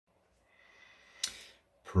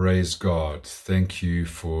Praise God. Thank you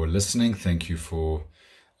for listening. Thank you for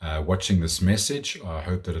watching this message. I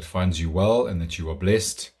hope that it finds you well and that you are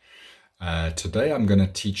blessed. Today I'm going to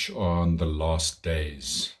teach on the last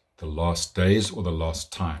days or the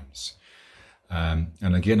last times.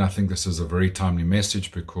 And again, I think this is a very timely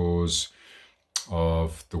message because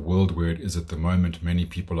of the world where it is at the moment. Many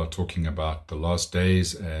people are talking about the last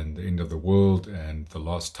days and the end of the world and the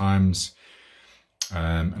last times.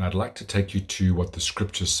 And I'd like to take you to what the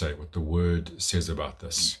scriptures say, what the word says about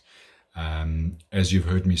this. As you've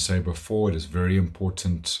heard me say before, it is very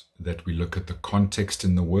important that we look at the context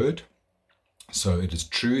in the word. So it is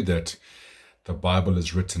true that the Bible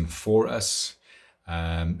is written for us,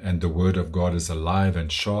 and the word of God is alive and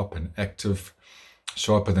sharp and active,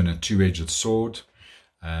 sharper than a two-edged sword,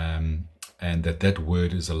 and that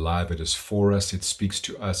word is alive. It is for us. It speaks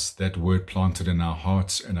to us. That word planted in our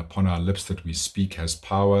hearts and upon our lips that we speak has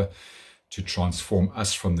power to transform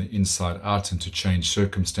us from the inside out and to change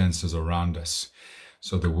circumstances around us.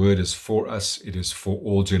 So the word is for us. It is for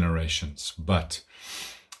all generations. But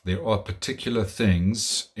there are particular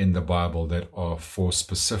things in the Bible that are for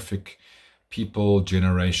specific people,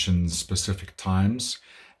 generations, specific times,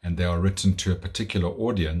 and they are written to a particular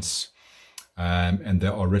audience. And they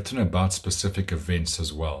are written about specific events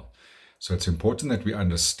as well. So it's important that we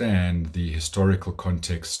understand the historical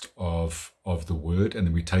context of the word, and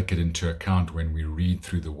then we take it into account when we read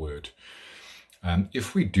through the word.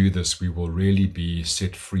 If we do this, we will really be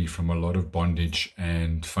set free from a lot of bondage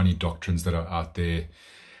and funny doctrines that are out there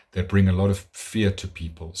that bring a lot of fear to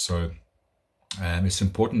people. So it's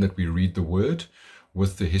important that we read the word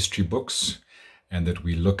with the history books, and that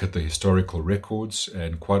we look at the historical records,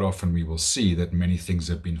 and quite often we will see that many things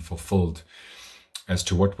have been fulfilled. As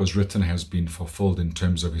to what was written has been fulfilled in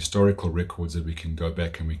terms of historical records that we can go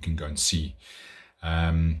back and we can go and see.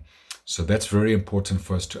 So that's very important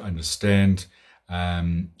for us to understand.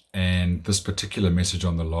 And this particular message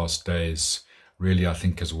on the last days really, I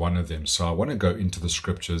think, is one of them. So I want to go into the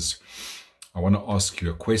scriptures. I want to ask you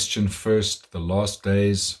a question first. The last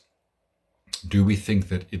days, do we think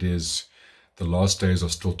that it is the last days are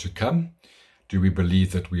still to come? Do we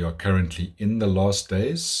believe that we are currently in the last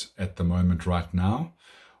days at the moment right now?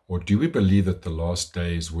 Or do we believe that the last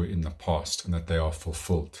days were in the past and that they are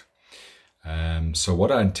fulfilled? So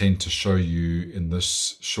what I intend to show you in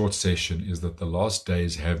this short session is that the last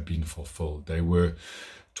days have been fulfilled. They were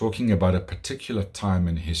talking about a particular time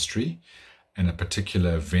in history and a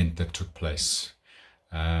particular event that took place.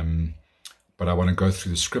 But I want to go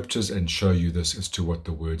through the scriptures and show you this as to what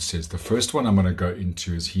the word says. The first one I'm going to go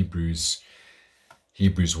into is Hebrews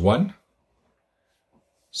 1.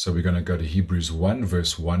 So we're going to go to Hebrews 1,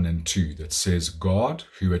 verse 1 and 2, that says, God,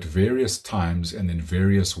 who at various times and in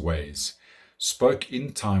various ways spoke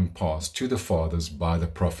in time past to the fathers by the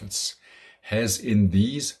prophets, has in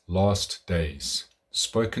these last days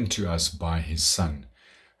spoken to us by his Son,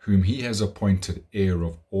 whom he has appointed heir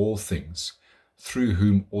of all things, through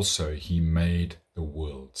whom also he made the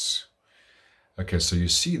worlds. Okay, so you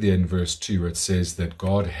see there in verse 2, it says that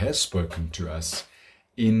God has spoken to us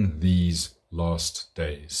in these last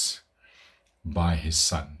days by his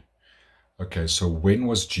Son. Okay, so when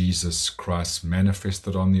was Jesus Christ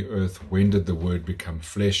manifested on the earth? When did the Word become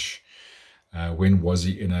flesh? When was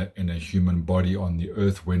he in a human body on the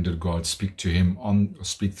earth? When did God speak through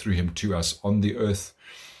him to us on the earth?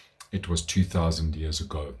 It was 2,000 years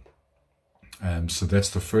ago. So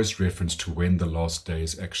that's the first reference to when the last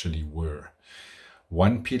days actually were.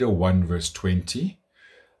 1 Peter 1 verse 20.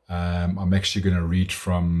 I'm actually going to read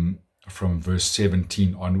from verse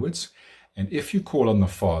 17 onwards. And if you call on the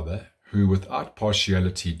Father, who without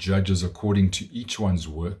partiality judges according to each one's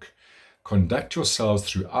work, conduct yourselves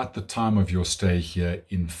throughout the time of your stay here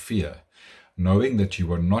in fear, knowing that you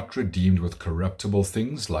were not redeemed with corruptible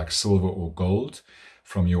things like silver or gold,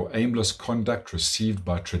 from your aimless conduct received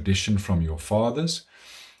by tradition from your fathers,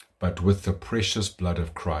 but with the precious blood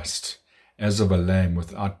of Christ, as of a lamb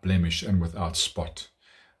without blemish and without spot.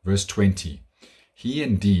 Verse 20, he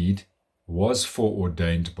indeed was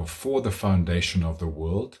foreordained before the foundation of the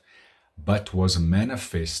world, but was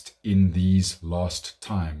manifest in these last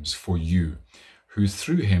times for you, who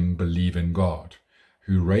through him believe in God,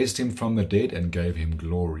 who raised him from the dead and gave him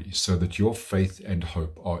glory, so that your faith and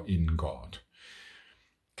hope are in God.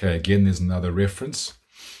 Okay, again, there's another reference.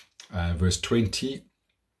 Verse 20,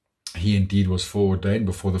 he indeed was foreordained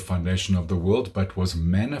before the foundation of the world, but was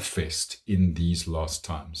manifest in these last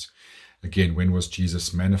times. Again, when was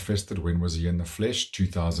Jesus manifested? When was he in the flesh?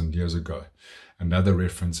 2,000 years ago. Another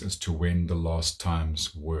reference as to when the last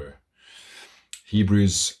times were.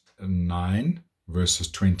 Hebrews 9, verses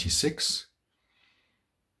 26.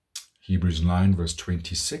 Hebrews 9 verse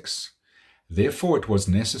 26. Therefore it was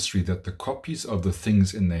necessary that the copies of the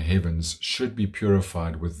things in the heavens should be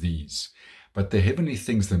purified with these, but the heavenly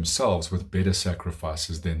things themselves with better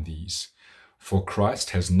sacrifices than these. For Christ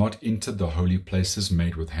has not entered the holy places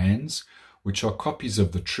made with hands, which are copies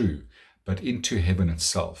of the true, but into heaven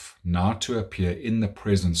itself, now to appear in the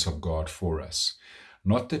presence of God for us.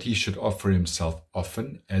 Not that he should offer himself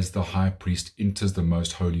often, as the high priest enters the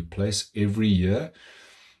most holy place every year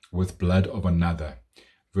with blood of another.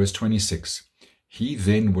 Verse 26, he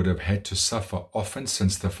then would have had to suffer often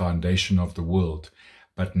since the foundation of the world,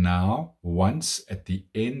 but now, once at the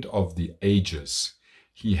end of the ages,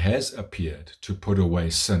 he has appeared to put away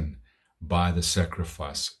sin by the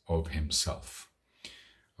sacrifice of himself.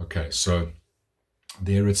 Okay, so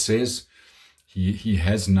there it says, he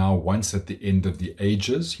has now, once at the end of the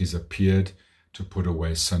ages, he's appeared to put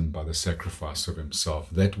away sin by the sacrifice of himself.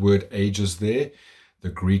 That word ages there, the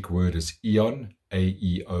Greek word is eon,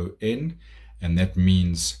 A-E-O-N, and that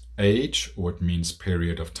means age, or it means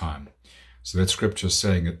period of time. So that scripture is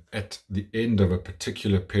saying that at the end of a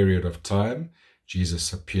particular period of time,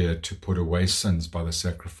 Jesus appeared to put away sins by the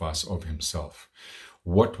sacrifice of himself.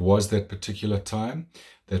 What was that particular time?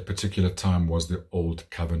 That particular time was the Old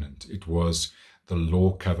Covenant. It was the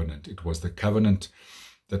law covenant. It was the covenant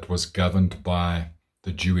that was governed by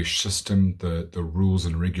the Jewish system, the rules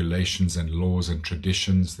and regulations and laws and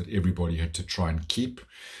traditions that everybody had to try and keep.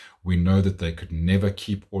 We know that they could never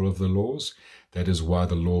keep all of the laws. That is why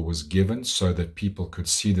the law was given, so that people could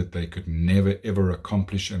see that they could never ever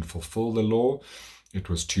accomplish and fulfill the law. It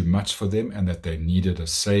was too much for them, and that they needed a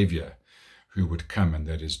savior who would come, and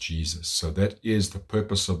that is Jesus. So that is the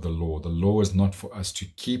purpose of the law. The law is not for us to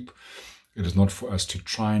keep. It is not for us to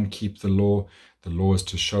try and keep the law. The law is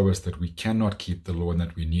to show us that we cannot keep the law and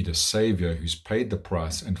that we need a savior who's paid the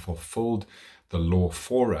price and fulfilled the law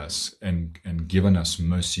for us and given us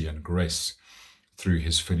mercy and grace through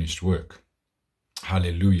his finished work.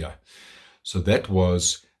 Hallelujah. So that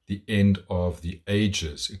was the end of the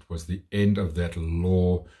ages. It was the end of that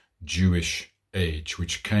law Jewish age,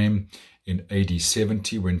 which came in AD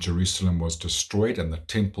 70 when Jerusalem was destroyed and the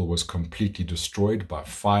temple was completely destroyed by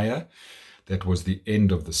fire. That was the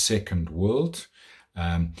end of the second world.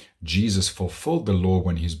 Jesus fulfilled the law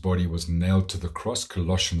when his body was nailed to the cross.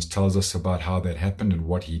 Colossians tells us about how that happened and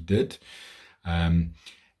what he did, and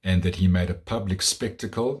that he made a public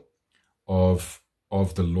spectacle of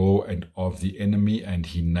the law and of the enemy, and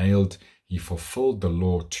he fulfilled the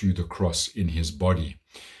law to the cross in his body.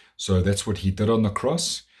 So that's what he did on the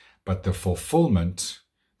cross, but the fulfillment,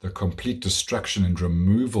 the complete destruction and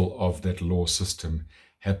removal of that law system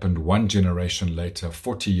happened one generation later,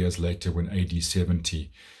 40 years later, when when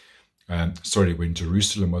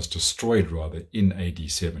Jerusalem was destroyed in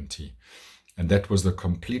AD 70. And that was the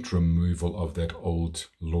complete removal of that old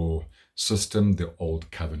law system, the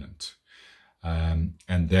old covenant. And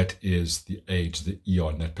that is the age, the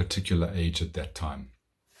eon, that particular age at that time.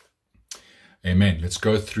 Amen. Let's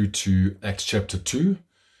go through to Acts chapter 2.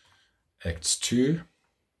 Acts 2.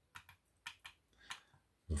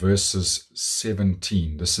 Verses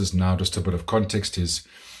 17. This is now just a bit of context.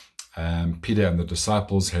 Peter and the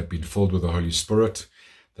disciples have been filled with the Holy Spirit.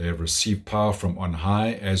 They have received power from on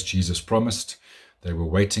high as Jesus promised. They were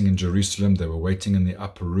waiting in Jerusalem. They were waiting in the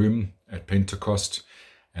upper room at Pentecost,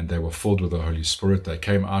 and they were filled with the Holy Spirit. They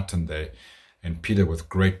came out and Peter with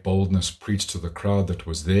great boldness preached to the crowd that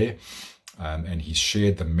was there, and he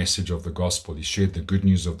shared the message of the gospel. He shared the good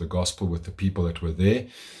news of the gospel with the people that were there.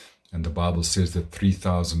 And the Bible says that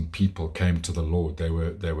 3,000 people came to the Lord. They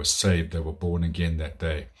were saved. They were born again that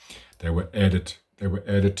day. They were added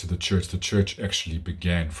to the church. The church actually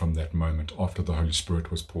began from that moment after the Holy Spirit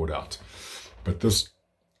was poured out. But this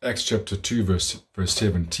Acts chapter 2 verse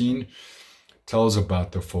 17 tells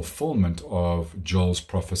about the fulfillment of Joel's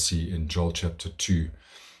prophecy in Joel chapter 2.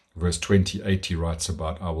 Verse 28, he writes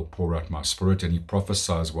about, I will pour out my spirit, and he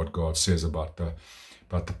prophesies what God says about the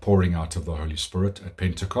pouring out of the Holy Spirit at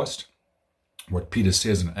Pentecost. What Peter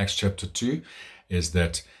says in Acts chapter 2 is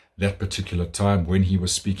that particular time when he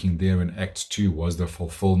was speaking there in Acts 2 was the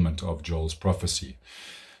fulfillment of Joel's prophecy.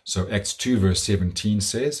 So Acts 2 verse 17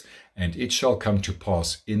 says, and it shall come to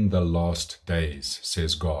pass in the last days,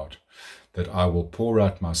 says God, that I will pour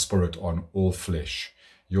out my spirit on all flesh.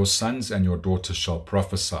 Your sons and your daughters shall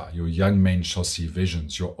prophesy, your young men shall see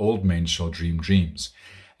visions, your old men shall dream dreams.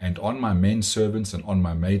 And on my men servants and on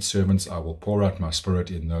my maid servants I will pour out my spirit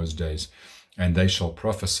in those days, and they shall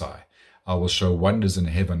prophesy. I will show wonders in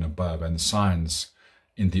heaven above and signs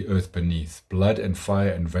in the earth beneath, blood and fire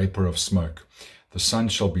and vapor of smoke. The sun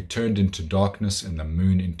shall be turned into darkness and the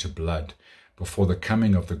moon into blood before the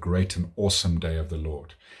coming of the great and awesome day of the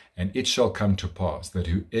Lord. And it shall come to pass that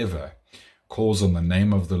whoever calls on the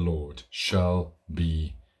name of the Lord shall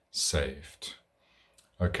be saved.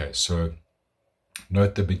 Okay, so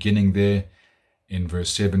note the beginning there in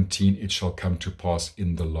verse 17, it shall come to pass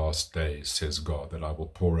in the last days, says God, that I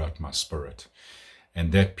will pour out my spirit.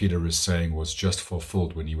 And that, Peter is saying, was just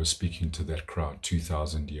fulfilled when he was speaking to that crowd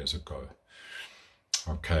 2,000 years ago.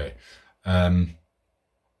 Okay,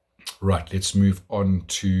 right, let's move on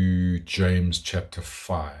to James chapter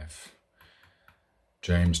 5.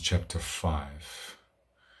 James chapter 5.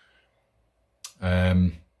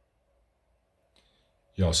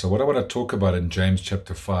 So what I want to talk about in James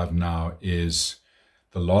chapter 5 now is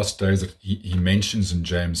the last days that he mentions in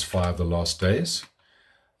James 5, the last days.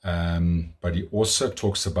 But he also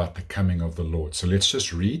talks about the coming of the Lord. So let's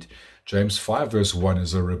just read. James 5 verse 1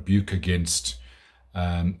 is a rebuke against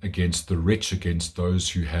the rich, against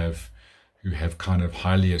those who have kind of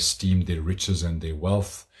highly esteemed their riches and their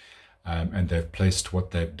wealth, and they've placed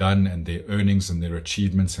what they've done and their earnings and their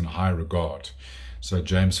achievements in high regard. So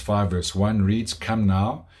James 5 verse 1 reads, "Come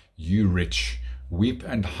now, you rich, weep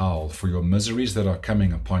and howl for your miseries that are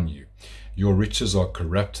coming upon you. Your riches are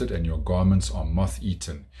corrupted and your garments are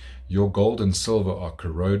moth-eaten. Your gold and silver are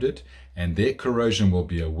corroded, and their corrosion will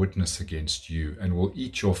be a witness against you and will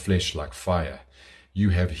eat your flesh like fire. You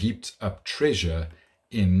have heaped up treasure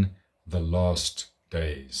in the last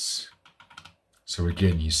days." So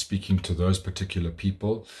again, he's speaking to those particular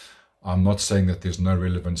people. I'm not saying that there's no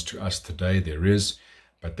relevance to us today. There is,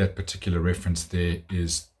 but that particular reference there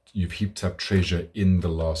is you've heaped up treasure in the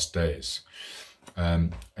last days.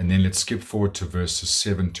 And then let's skip forward to verses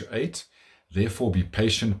 7 to 8. "Therefore be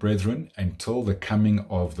patient, brethren, until the coming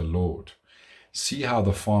of the Lord. See how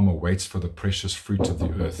the farmer waits for the precious fruit of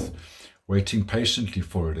the earth, waiting patiently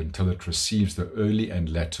for it until it receives the early and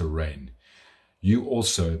latter rain. You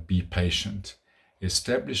also be patient.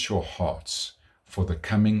 Establish your hearts, for the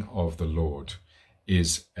coming of the Lord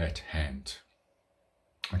is at hand."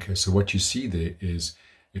 Okay, so what you see there is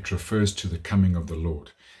it refers to the coming of the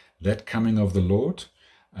Lord. That coming of the Lord,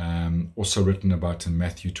 also written about in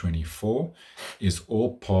Matthew 24, is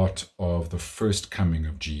all part of the first coming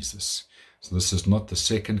of Jesus. So this is not the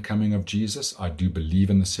second coming of Jesus. I do believe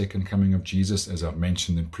in the second coming of Jesus, as I've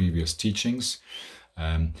mentioned in previous teachings.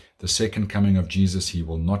 The second coming of Jesus, he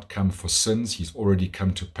will not come for sins. He's already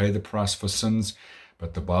come to pay the price for sins.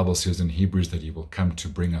 But the Bible says in Hebrews that he will come to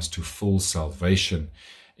bring us to full salvation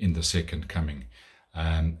in the second coming.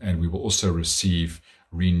 And we will also receive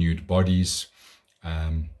renewed bodies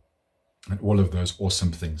and all of those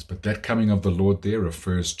awesome things. But that coming of the Lord there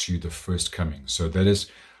refers to the first coming. So that is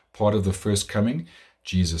part of the first coming.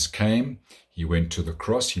 Jesus came, he went to the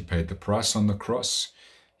cross, he paid the price on the cross.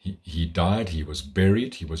 He died, he was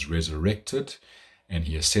buried, he was resurrected, and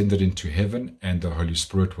he ascended into heaven, and the Holy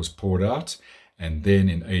Spirit was poured out. And then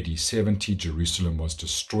in AD 70, Jerusalem was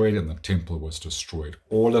destroyed and the temple was destroyed.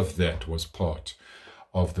 All of that was part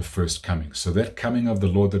of the first coming. So that coming of the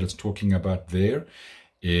Lord that it's talking about there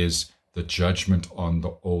is the judgment on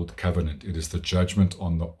the old covenant. It is the judgment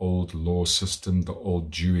on the old law system, the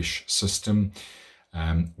old Jewish system,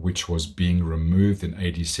 which was being removed in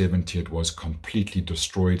AD 70. It was completely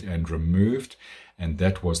destroyed and removed, and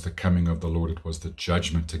that was the coming of the Lord. It was the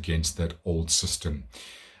judgment against that old system.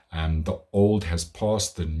 The old has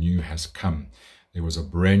passed, the new has come. There was a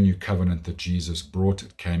brand new covenant that Jesus brought.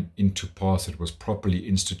 It came into pass. It was properly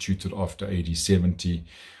instituted after AD 70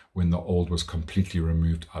 when the old was completely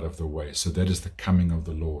removed out of the way. So that is the coming of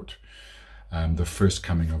the Lord, the first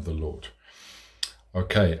coming of the Lord.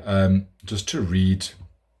 Okay, just to read,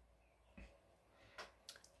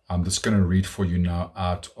 I'm just going to read for you now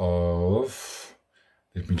out of,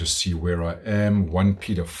 let me just see where I am. 1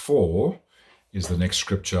 Peter 4 is the next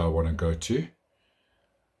scripture I want to go to.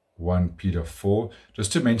 1 Peter 4.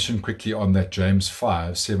 Just to mention quickly on that James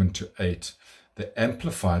 5, 7 to 8, the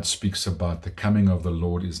Amplified speaks about the coming of the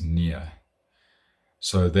Lord is near.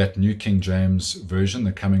 So that New King James Version,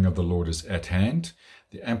 the coming of the Lord is at hand.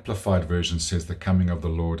 The Amplified Version says the coming of the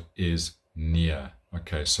Lord is near.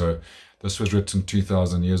 Okay, so this was written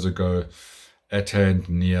 2,000 years ago. At hand,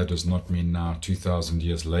 near does not mean now, 2,000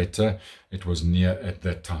 years later. It was near at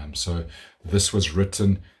that time. So this was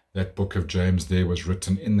written, that book of James there was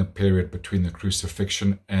written in the period between the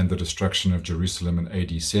crucifixion and the destruction of Jerusalem in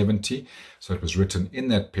AD 70. So it was written in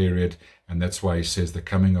that period, and that's why he says the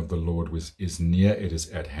coming of the Lord is near, it is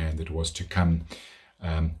at hand. It was to come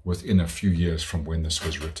within a few years from when this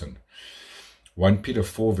was written. 1 Peter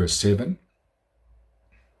 4 verse 7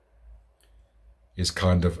 is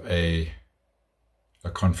kind of a a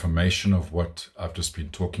confirmation of what I've just been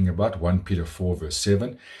talking about. 1 Peter 4 verse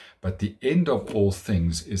 7. But the end of all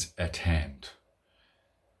things is at hand.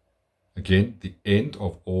 Again, the end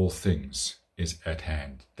of all things is at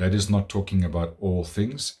hand. That is not talking about all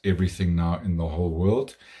things, everything now in the whole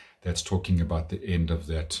world. That's talking about the end of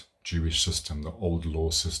that Jewish system, the old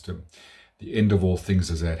law system. The end of all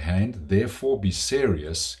things is at hand. Therefore, be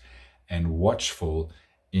serious and watchful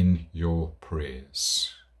in your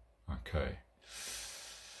prayers. Okay.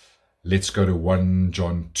 Let's go to 1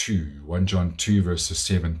 John 2. 1 John 2 verses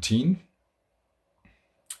 17.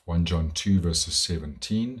 1 John 2 verses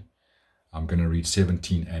 17. I'm going to read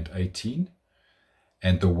 17 and 18.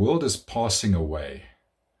 And the world is passing away.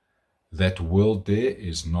 That world there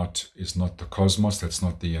is not the cosmos. That's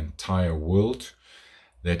not the entire world.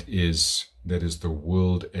 That is the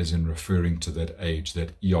world as in referring to that age,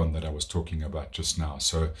 that eon that I was talking about just now.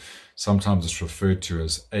 So sometimes it's referred to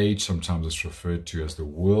as age, sometimes it's referred to as the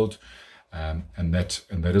world, and that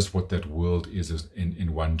is what that world is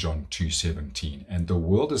in 1 John 2:17. And the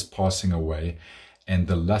world is passing away, and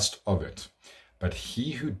the lust of it. But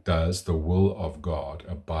he who does the will of God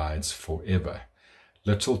abides forever.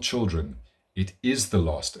 Little children, it is the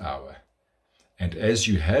last hour. And as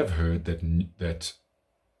you have heard that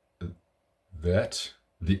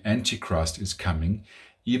the Antichrist is coming,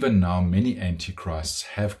 even now many Antichrists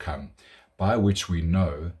have come, by which we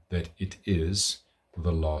know that it is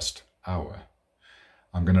the last hour.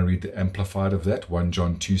 I'm going to read the Amplified of that, 1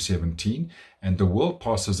 John 2:17. And the world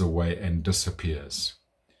passes away and disappears.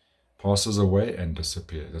 Passes away and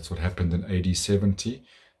disappears. That's what happened in AD 70.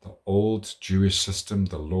 The old Jewish system,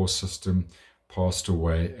 the law system, passed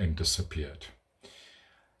away and disappeared.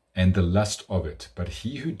 And the lust of it. But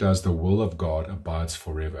he who does the will of God abides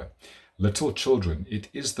forever. Little children, it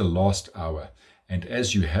is the last hour. And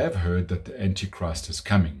as you have heard that the Antichrist is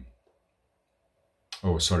coming.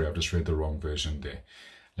 Oh, sorry, I've just read the wrong version there.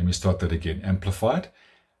 Let me start that again. Amplified.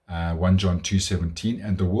 1 John 2:17,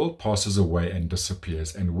 and the world passes away and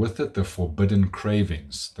disappears, and with it the forbidden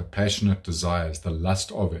cravings, the passionate desires, the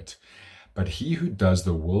lust of it. But he who does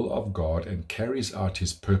the will of God and carries out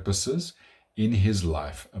his purposes in his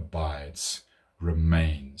life abides,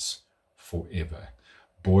 remains forever.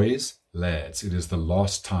 Boys, lads, it is the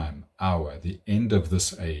last time, hour, the end of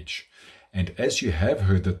this age. And as you have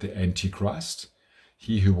heard that the Antichrist,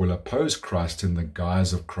 he who will oppose Christ in the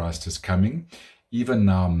guise of Christ, is coming, even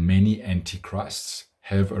now many antichrists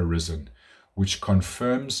have arisen, which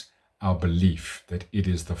confirms our belief that it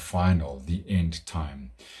is the final, the end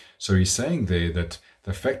time. So he's saying there that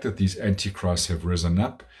the fact that these antichrists have risen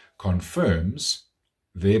up confirms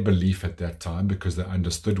their belief at that time, because they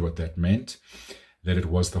understood what that meant, that it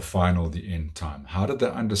was the final, the end time. How did they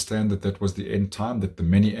understand that that was the end time, that the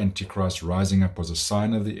many antichrists rising up was a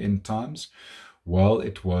sign of the end times? Well,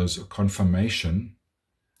 it was a confirmation.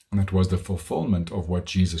 And it was the fulfillment of what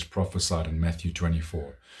Jesus prophesied in Matthew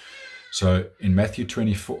 24. So in Matthew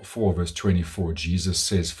 24, verse 24, Jesus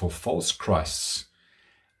says, for false Christs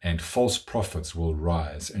and false prophets will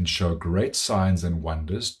rise and show great signs and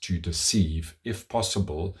wonders to deceive, if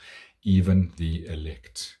possible, even the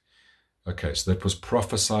elect. Okay, so that was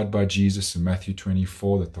prophesied by Jesus in Matthew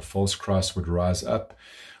 24, that the false Christ would rise up.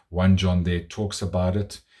 1 John there talks about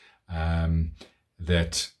it,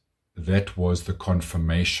 that was the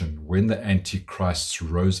confirmation. When the antichrists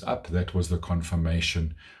rose up, that was the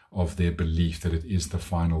confirmation of their belief that it is the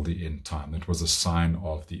final, the end time. That was a sign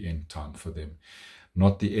of the end time for them.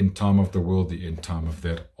 Not the end time of the world, the end time of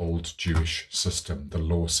that old Jewish system, the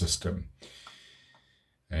law system.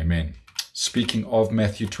 Amen. Speaking of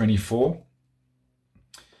Matthew 24,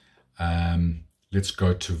 let's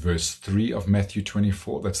go to verse 3 of Matthew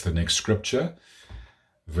 24. That's the next scripture.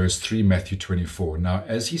 Verse 3, Matthew 24. Now,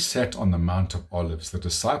 as he sat on the Mount of Olives, the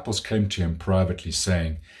disciples came to him privately,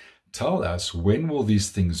 saying, tell us, when will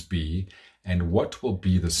these things be, and what will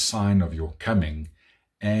be the sign of your coming,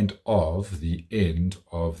 and of the end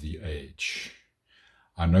of the age?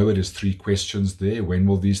 I know it is 3 questions there. When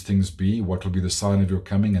will these things be? What will be the sign of your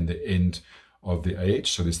coming, and the end of the age?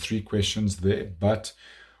 So there's 3 questions there, but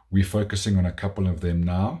we're focusing on a couple of them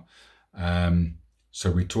now. So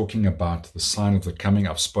we're talking about the sign of the coming.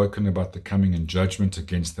 I've spoken about the coming and judgment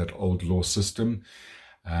against that old law system.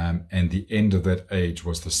 And the end of that age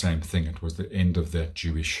was the same thing. It was the end of that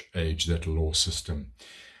Jewish age, that law system.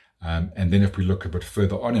 And then if we look a bit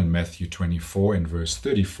further on in Matthew 24, in verse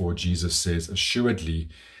 34, Jesus says, assuredly,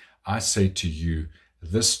 I say to you,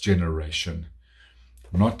 this generation,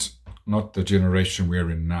 not the generation we're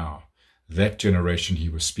in now, that generation he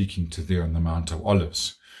was speaking to there on the Mount of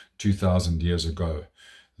Olives, 2,000 years ago,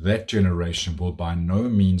 that generation will by no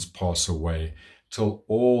means pass away, till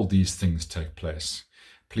all these things take place.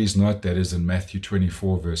 Please note that is in Matthew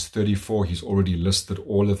 24, verse 34. He's already listed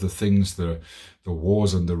all of the things, the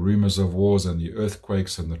wars and the rumors of wars and the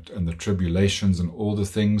earthquakes and the tribulations and all the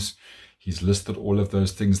things. He's listed all of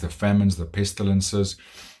those things, the famines, the pestilences.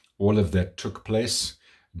 All of that took place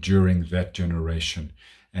during that generation.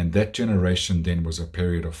 And that generation then was a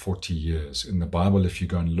period of 40 years. In the Bible, if you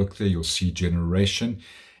go and look there, you'll see generation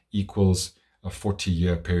equals a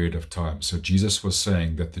 40-year period of time. So Jesus was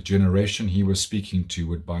saying that the generation he was speaking to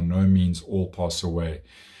would by no means all pass away.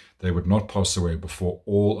 They would not pass away before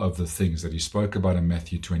all of the things that he spoke about in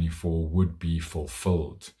Matthew 24 would be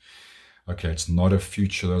fulfilled. Okay, it's not a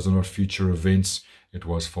future, those are not future events. It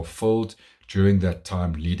was fulfilled during that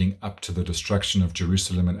time leading up to the destruction of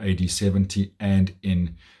Jerusalem in AD 70 and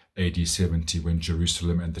in AD 70 when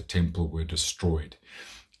Jerusalem and the temple were destroyed.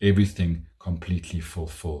 Everything completely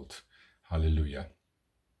fulfilled. Hallelujah.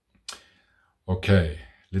 Okay,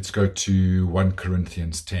 let's go to 1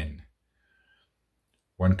 Corinthians 10.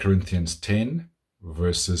 1 Corinthians 10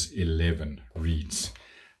 verses 11 reads,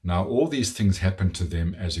 "Now all these things happened to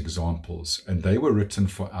them as examples, and they were written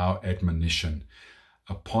for our admonition,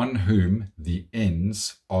 upon whom the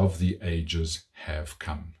ends of the ages have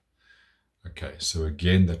come." Okay, so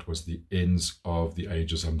again, that was the ends of the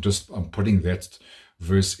ages. I'm putting that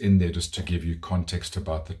verse in there just to give you context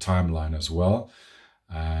about the timeline as well.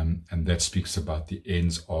 And that speaks about the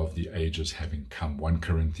ends of the ages having come. 1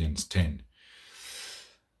 Corinthians 10.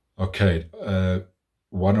 Okay,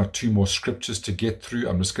 one or two more scriptures to get through.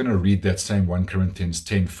 I'm just going to read that same 1 Corinthians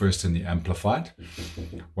 10 first in the Amplified.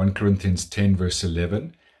 1 Corinthians 10 verse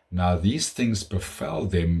 11. "Now these things befell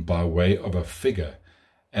them by way of a figure,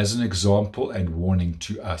 as an example and warning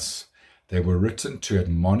to us. They were written to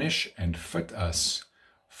admonish and fit us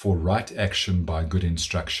for right action by good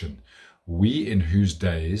instruction. We in whose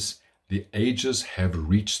days the ages have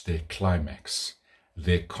reached their climax,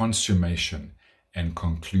 their consummation and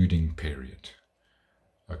concluding period."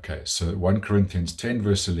 Okay, so 1 Corinthians 10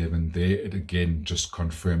 verse 11, there it again just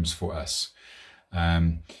confirms for us.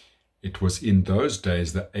 It was in those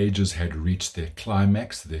days the ages had reached their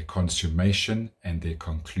climax, their consummation, and their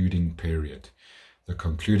concluding period. The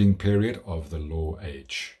concluding period of the law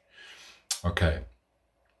age. Okay,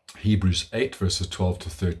 Hebrews 8 verses 12 to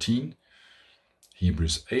 13.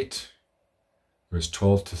 Hebrews 8 verse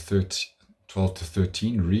 12 to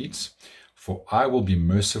 13 reads, "For I will be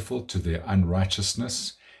merciful to their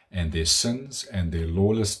unrighteousness, and their sins and their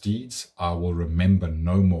lawless deeds I will remember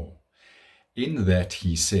no more. In that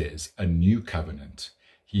he says, a new covenant.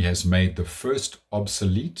 He has made the first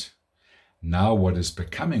obsolete. Now what is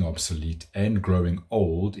becoming obsolete and growing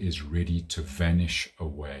old is ready to vanish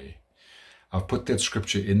away." I've put that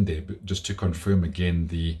scripture in there just to confirm again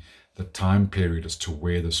the time period as to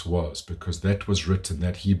where this was, because that was written,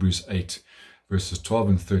 that Hebrews 8 verses 12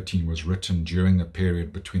 and 13 was written during the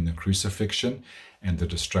period between the crucifixion and the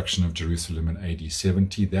destruction of Jerusalem in AD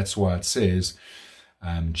 70. That's why it says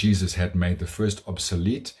Jesus had made the first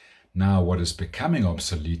obsolete. Now what is becoming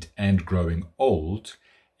obsolete and growing old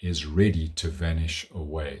is ready to vanish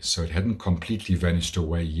away. So it hadn't completely vanished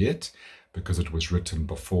away yet because it was written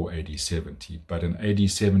before AD 70. But in AD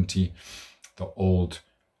 70, the old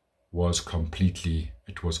was completely,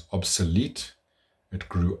 it was obsolete, it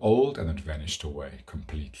grew old, and it vanished away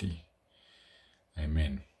completely.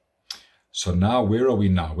 Amen. So now, where are we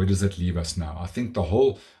now? Where does that leave us now? I think the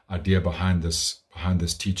whole idea behind this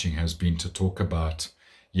teaching has been to talk about,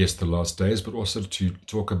 yes, the last days, but also to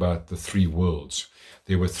talk about the three worlds.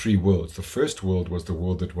 There were three worlds. The first world was the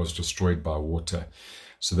world that was destroyed by water.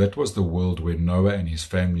 So that was the world where Noah and his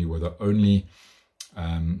family were the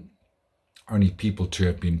only people to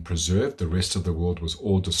have been preserved. The rest of the world was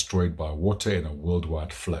all destroyed by water in a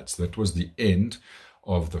worldwide flood. So that was the end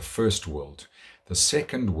of the first world. The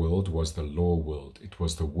second world was the law world. It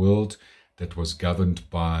was the world that was governed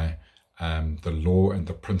by the law and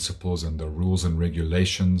the principles and the rules and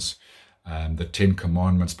regulations, the 10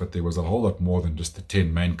 commandments, but there was a whole lot more than just the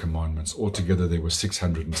 10 main commandments. Altogether, there were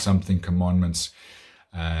 600 and something commandments.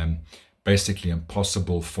 Basically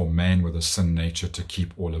impossible for man with a sin nature to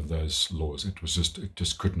keep all of those laws. It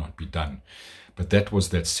just could not be done. But that was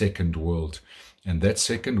that second world. And that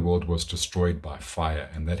second world was destroyed by fire.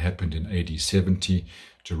 And that happened in AD 70,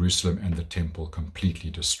 Jerusalem and the temple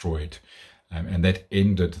completely destroyed. And that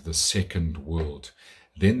ended the second world.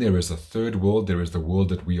 Then there is a third world. There is the world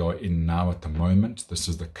that we are in now at the moment. This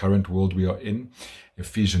is the current world we are in.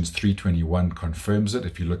 Ephesians 3:21 confirms it.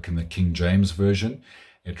 If you look in the King James Version,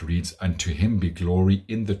 it reads, "Unto him be glory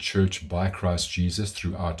in the church by Christ Jesus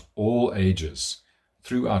throughout all ages,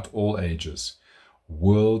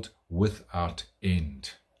 world without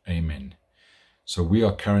end. Amen. So we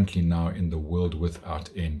are currently now in the world without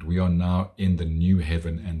end. We are now in the new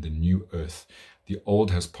heaven and the new earth. The old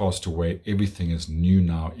has passed away. Everything is new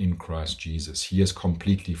now in Christ Jesus. He has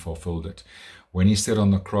completely fulfilled it. When he said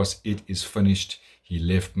on the cross, "It is finished," he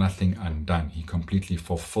left nothing undone. He completely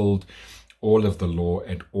fulfilled all of the law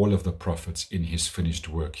and all of the prophets in his finished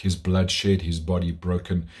work. His blood shed, his body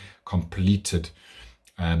broken, completed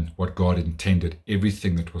what God intended.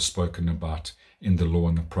 Everything that was spoken about in the law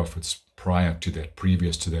and the prophets prior to that,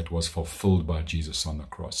 previous to that, was fulfilled by Jesus on the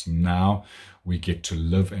cross. Now we get to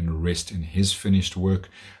live and rest in his finished work.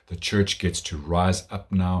 The church gets to rise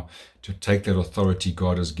up now, to take that authority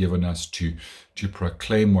God has given us to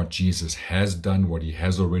proclaim what Jesus has done, what he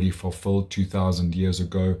has already fulfilled 2,000 years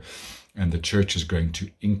ago. And the church is going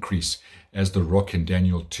to increase as the rock in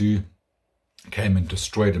Daniel 2 came and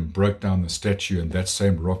destroyed and broke down the statue, and that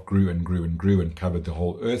same rock grew and grew and grew and covered the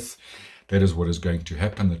whole earth. That is what is going to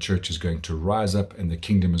happen. The church is going to rise up, and the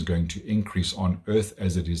kingdom is going to increase on earth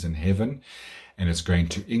as it is in heaven. And it's going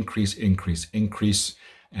to increase, increase, increase.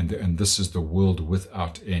 And this is the world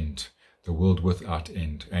without end. The world without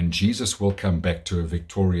end. And Jesus will come back to a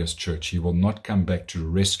victorious church. He will not come back to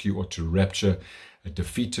rescue or to rapture a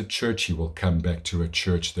defeated church. He will come back to a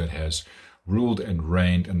church that has ruled and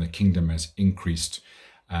reigned, and the kingdom has increased,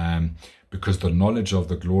 because the knowledge of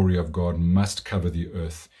the glory of God must cover the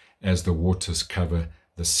earth as the waters cover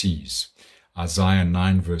the seas. Isaiah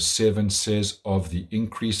 9 verse 7 says, "Of the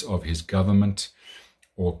increase of his government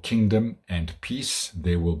or kingdom and peace,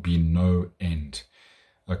 there will be no end."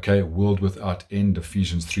 Okay, world without end.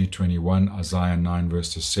 Ephesians 3:21, Isaiah 9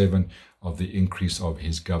 verse 7, "Of the increase of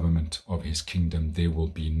his government, of his kingdom, there will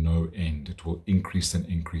be no end." It will increase and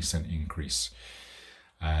increase and increase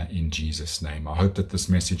in Jesus' name. I hope that this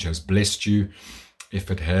message has blessed you. If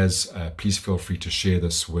it has, please feel free to share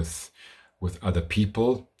this with other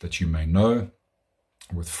people that you may know,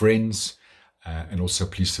 with friends, and also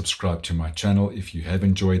please subscribe to my channel if you have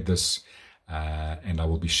enjoyed this. And I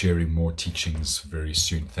will be sharing more teachings very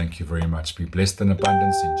soon. Thank you very much. Be blessed in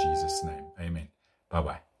abundance in Jesus' name. Amen.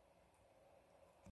 Bye-bye.